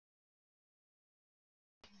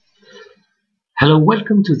Hello,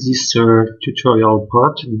 welcome to this tutorial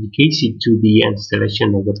part dedicated to the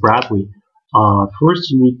installation of the Bradwii. First,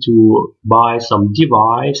 you need to buy some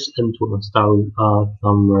device and to install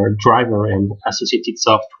some driver and associated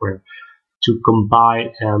software to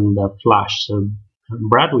compile and flash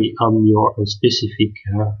Bradwii on your specific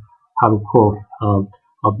hardcore of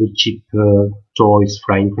the cheap toys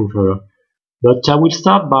flying controller. But I will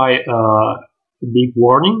start by big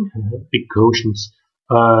warning, big cautions.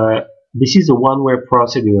 This is a one-way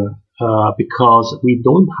procedure because we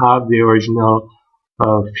don't have the original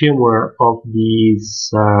firmware of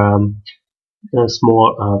this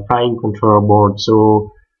small flying controller board.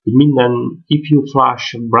 So it means that if you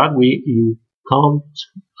flash Bradwii, you can't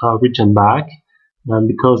return back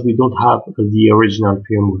because we don't have the original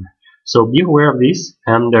firmware. So be aware of this,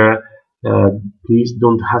 and please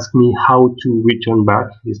don't ask me how to return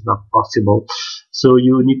back. It's not possible. So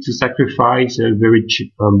you need to sacrifice a very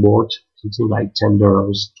cheap board, something like $10,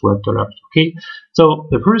 $12. Okay. So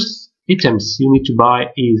the first items you need to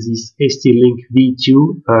buy is this ST-Link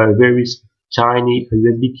V2, very tiny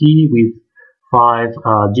USB key with 5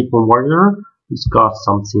 GPON wire. It's costs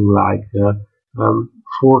something like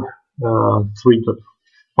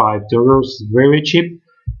 $3.5, very cheap.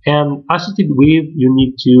 And associated with, you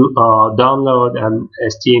need to download an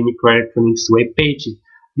ST Microelectronics web page.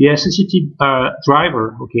 The associated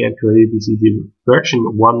driver, okay, actually this is the version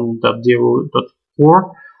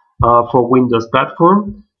 1.0.4 for Windows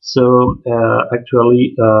platform. So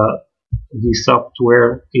actually the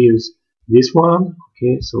software is this one,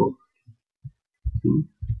 okay, so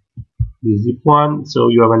this zip one, so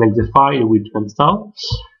you have an exe file which to install.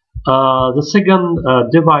 The second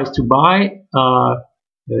device to buy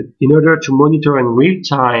in order to monitor in real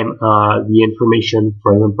time the information,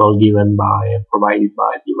 for example, provided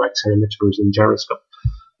by the accelerometers and gyroscope,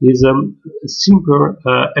 is a simple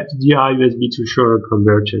FDI USB to serial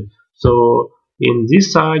converter. So in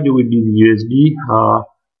this side, you will be the USB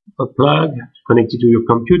plug connected to your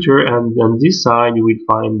computer, and on this side, you will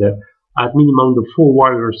find at minimum the 4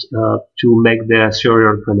 wires to make the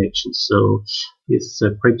serial connection. So it's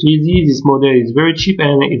pretty easy. This model is very cheap,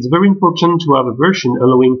 and it's very important to have a version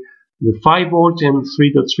allowing the 5 volt and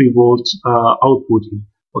 3.3 volts outputting.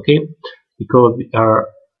 Okay, because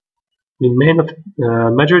in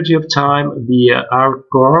majority of time the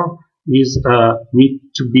hardcore is need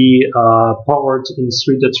to be powered in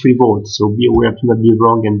 3.3 volts. So be aware to not be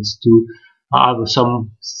wrong and to have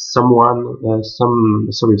some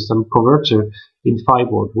converter in 5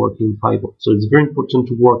 volt, working in 5 volt. So it's very important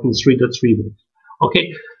to work in 3.3 volt.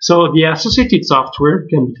 Okay, so the associated software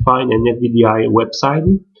can be found in FDI website,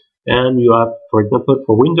 and you have, for example,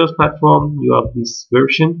 for Windows platform, you have this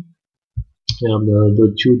version and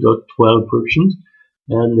the 2.12 version,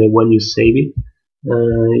 and when you save it,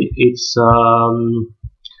 it's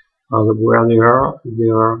where they are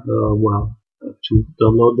well, to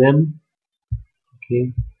download them.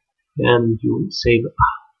 Okay, and you save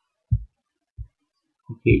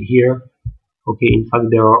okay here. Okay, in fact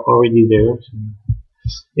they are already there,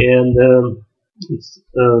 and it's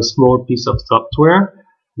a small piece of software.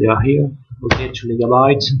 They are here. Okay, 2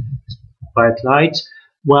 megabytes, bright light.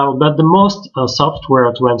 Well, but the most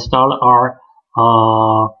software to install are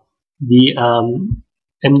the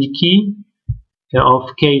MD key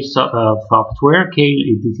of Kale software.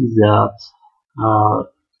 Kale, this is a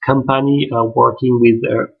company working with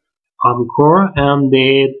Armcore, and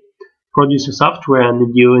they produce a software and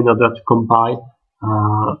video in order to compile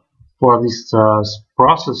for this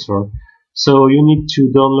processor. So you need to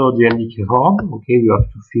download the MDK ROM. Okay, you have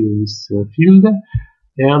to fill this field,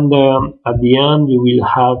 and at the end you will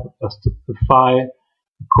have a file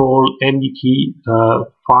called MDK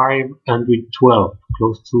 512,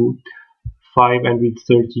 close to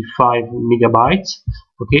 535 megabytes.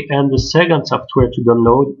 Okay, and the second software to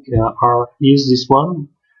download is this one.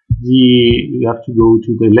 You have to go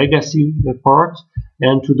to the legacy part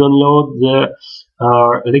and to download the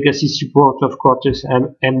legacy support of Cortex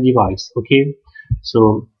M device. Okay,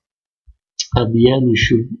 so at the end you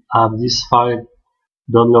should have this file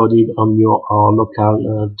downloaded on your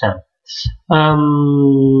local tab.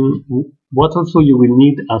 What also you will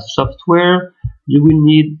need as software, you will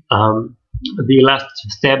need the last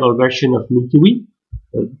stable version of MultiWii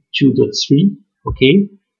 2.3. okay,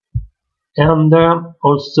 and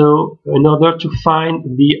also in order to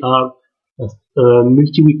find the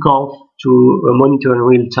MultiWii Conf to monitor in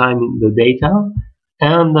real time the data,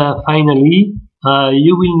 and finally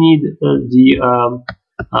you will need the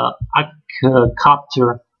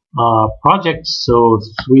Capture project, so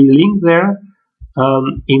 3 links there.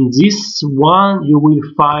 In this one you will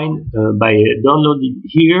find by downloading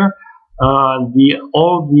here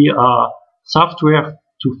all the software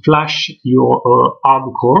to flash your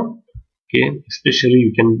ARM core. Okay, especially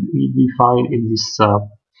you can be find in this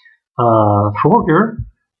folder.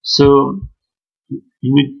 So you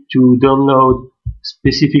need to download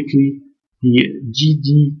specifically the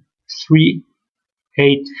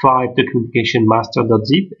GD385 documentation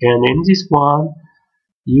master.zip, and in this one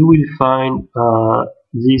you will find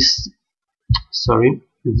this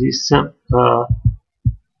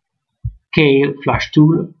Kale flash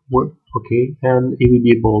tool. Okay, and you will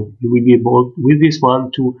be able with this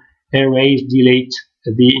one to erase, delete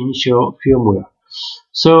the initial firmware.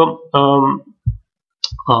 So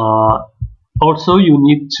also you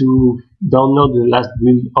need to download the last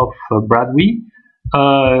build of Bradwii.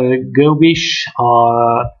 Gobish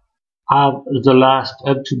have the last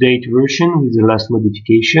up-to-date version with the last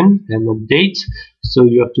modification and update. So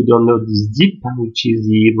you have to download this zip, which is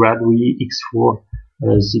the Bradwii X4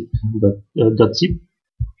 zip.zip.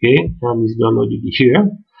 Okay, and it's downloaded here.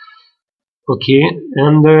 Okay,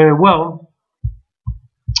 and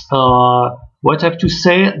what I have to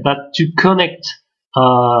say that to connect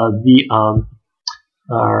the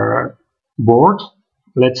board,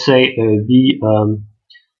 let's say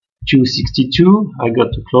V262, I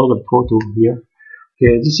got to close the photo here.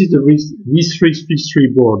 Okay, this is the V333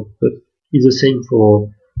 board, but it's the same for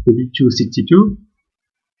the V262.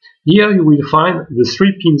 Here you will find the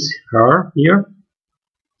 3 pins here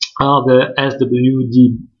are the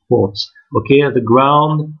SWD ports. Okay, the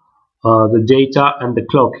ground, the data, and the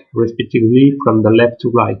clock, respectively, from the left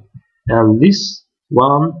to right. And this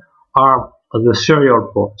one are the serial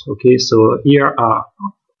ports. Okay, so here are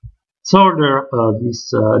solder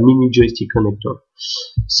this mini joystick connector.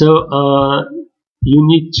 So you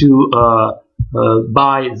need to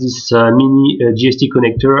buy this mini joystick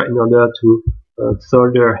connector in order to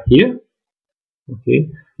solder here. Okay,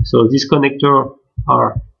 so this connector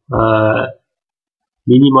are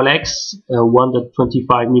Minimolex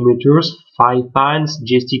 1.25 millimeters, 5 pins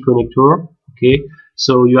joystick connector. Okay,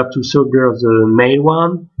 so you have to solder the male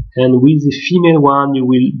one, and with the female one you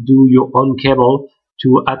will do your own cable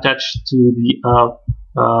to attach to the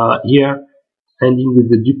here, ending with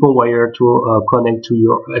the Dupont wire to connect to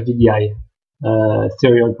your FDDI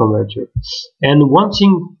serial converter. And one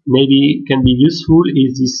thing maybe can be useful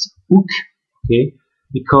is this hook. Okay,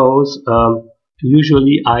 because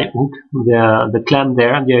usually I hook the clamp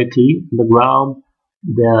there directly, the ground,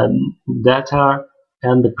 the data,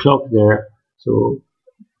 and the clock there. So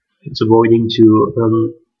it's avoiding to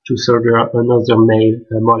solder another male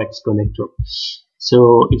Molex connector.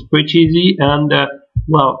 So it's pretty easy, and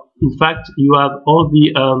well, in fact, you have all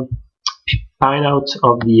the pinouts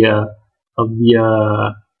of the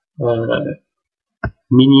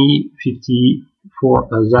Mini 54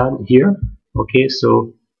 ZAN here. Okay,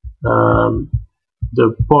 so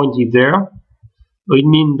the point is there. It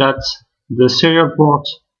means that the serial port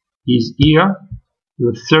is here,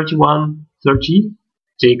 the 3130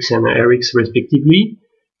 TX and RX respectively,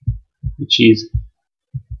 which is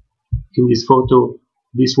in this photo,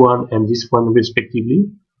 this one and this one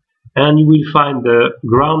respectively. And you will find the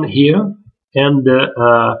ground here and the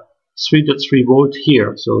 3.3 volt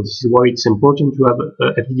here. So this is why it's important to have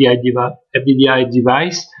a FDDI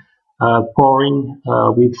device powering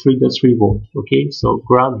with 3.3 volt. Okay, so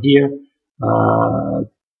ground here.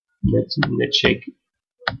 Let's check.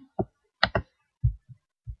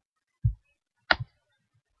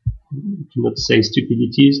 To not say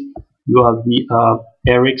stupidities, you have the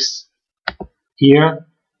RX here,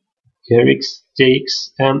 RX,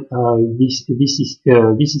 TX, and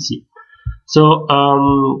VCC. So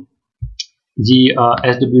the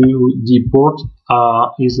SWD port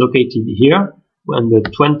is located here, and the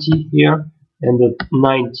 20 here, and the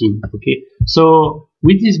 19. Okay, so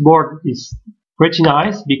with this board is pretty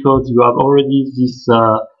nice because you have already this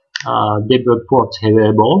debug port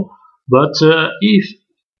available. But if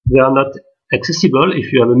they are not accessible,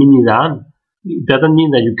 if you have a mini LAN, it doesn't mean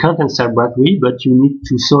that you can't install Bradwii, but you need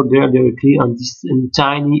to solder directly on this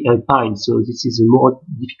tiny pin. So this is a more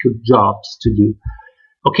difficult job to do.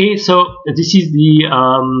 Okay, so this is the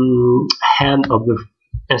hand of the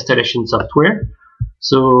installation software.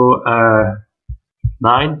 So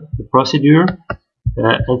the procedure,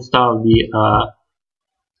 install the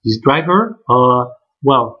this driver.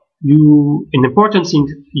 Well, an important thing,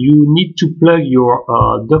 you need to plug your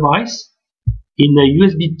device in a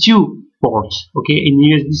USB 2 port. Okay, in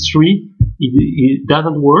USB 3 it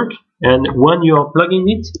doesn't work, and when you are plugging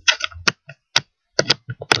it,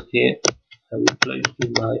 okay, I will plug it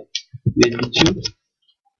in my USB 2.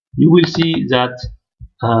 You will see that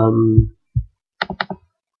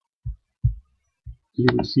you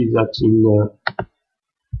will see that in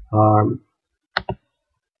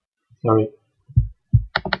sorry,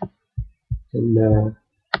 in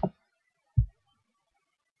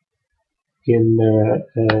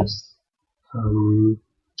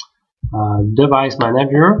device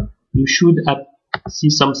manager, you should see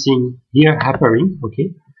something here happening.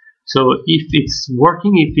 Okay, so if it's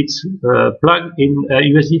working, if it's plugged in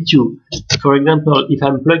USB 2, for example, if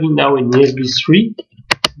I'm plugging now in USB 3,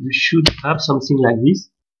 you should have something like this.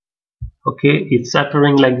 Okay, it's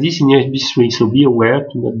appearing like this in USB 3, so be aware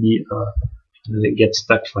to not be get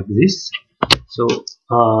stuck like this. So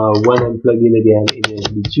when I'm plugging again in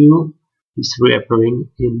USB 2, it's reappearing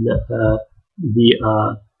in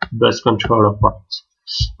the bus controller part.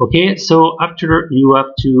 Okay, so after you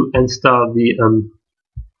have to install the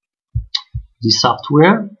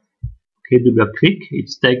software. Okay, double click. It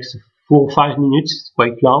takes 4 or 5 minutes. It's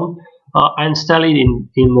quite long. I install it in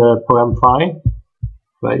program file.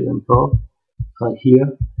 For example,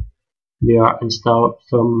 here they are installed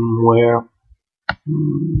somewhere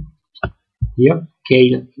here.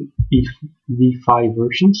 Kale v5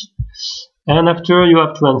 versions. And after you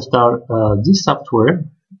have to install this software.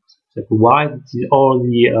 Like why all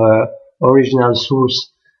the original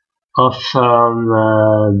source of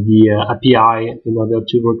the API in order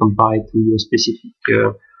to recompile to your specific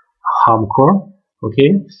home core.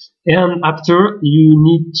 Okay, and after you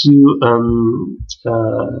need to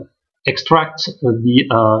extract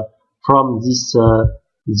the from this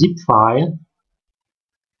zip file.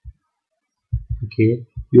 Okay,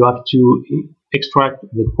 you have to extract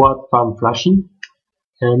the quad farm flashing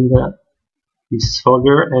and this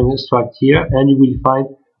folder and extract here, and you will find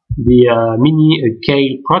the mini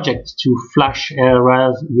Kale project to flash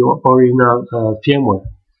as your original firmware.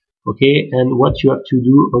 Okay, and what you have to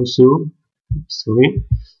do also, sorry,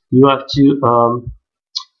 you have to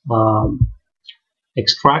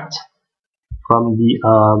extract from the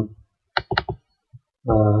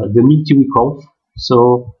multi-week conf.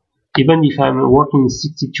 So even if I'm working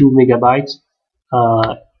 62 megabytes,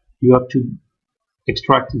 you have to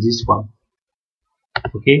extract this one.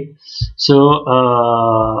 Okay, so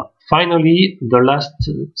finally the last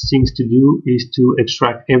things to do is to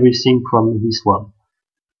extract everything from this one.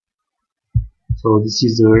 So this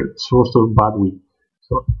is the source of Bradwii.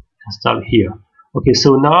 So install here. Okay,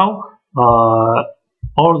 so now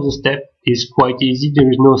all the step is quite easy. There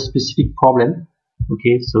is no specific problem.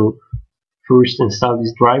 Okay, so first install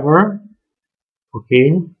this driver.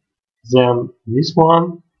 Okay, then this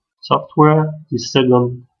one software, this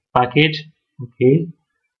second package. Okay,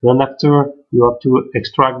 then after you have to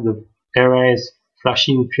extract the arrays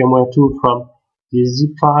flashing firmware tool from this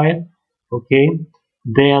zip file. Okay,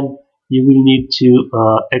 then you will need to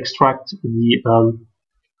extract the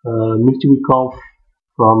multi-week conf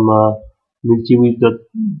from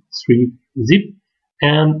multi-week.3 zip,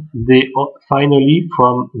 and finally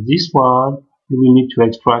from this one you will need to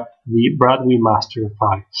extract the Bradwii master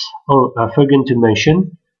file. Oh, I forgot to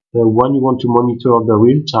mention, when you want to monitor the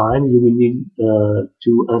real time, you will need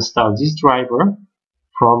to install this driver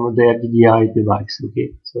from the FDDI device.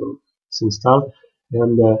 Okay, so it's installed,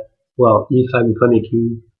 and well, if I'm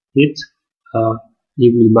connecting it,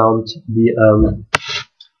 it will mount the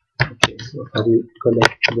okay, so I will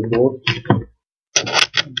connect the board,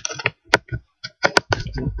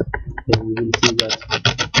 and we will see that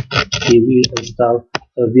it will install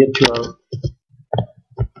a virtual.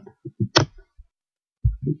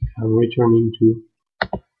 I'm returning to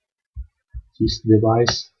this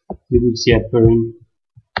device. You will see appearing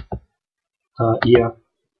here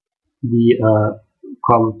the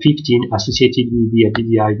COM15 associated with the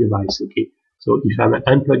FDDI device. Okay, so if I'm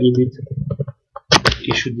unplugging it,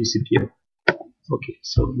 it should disappear. Okay,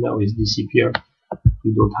 so now it's disappeared.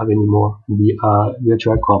 You don't have anymore the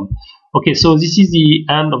virtual COM. Okay, so this is the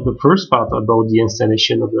end of the first part about the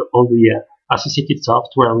installation of all the associated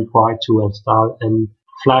software required to install and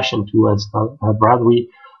flash and to install Bradwii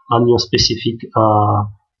on your specific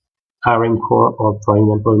ARM core, or for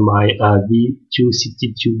example my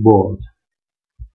V262 board.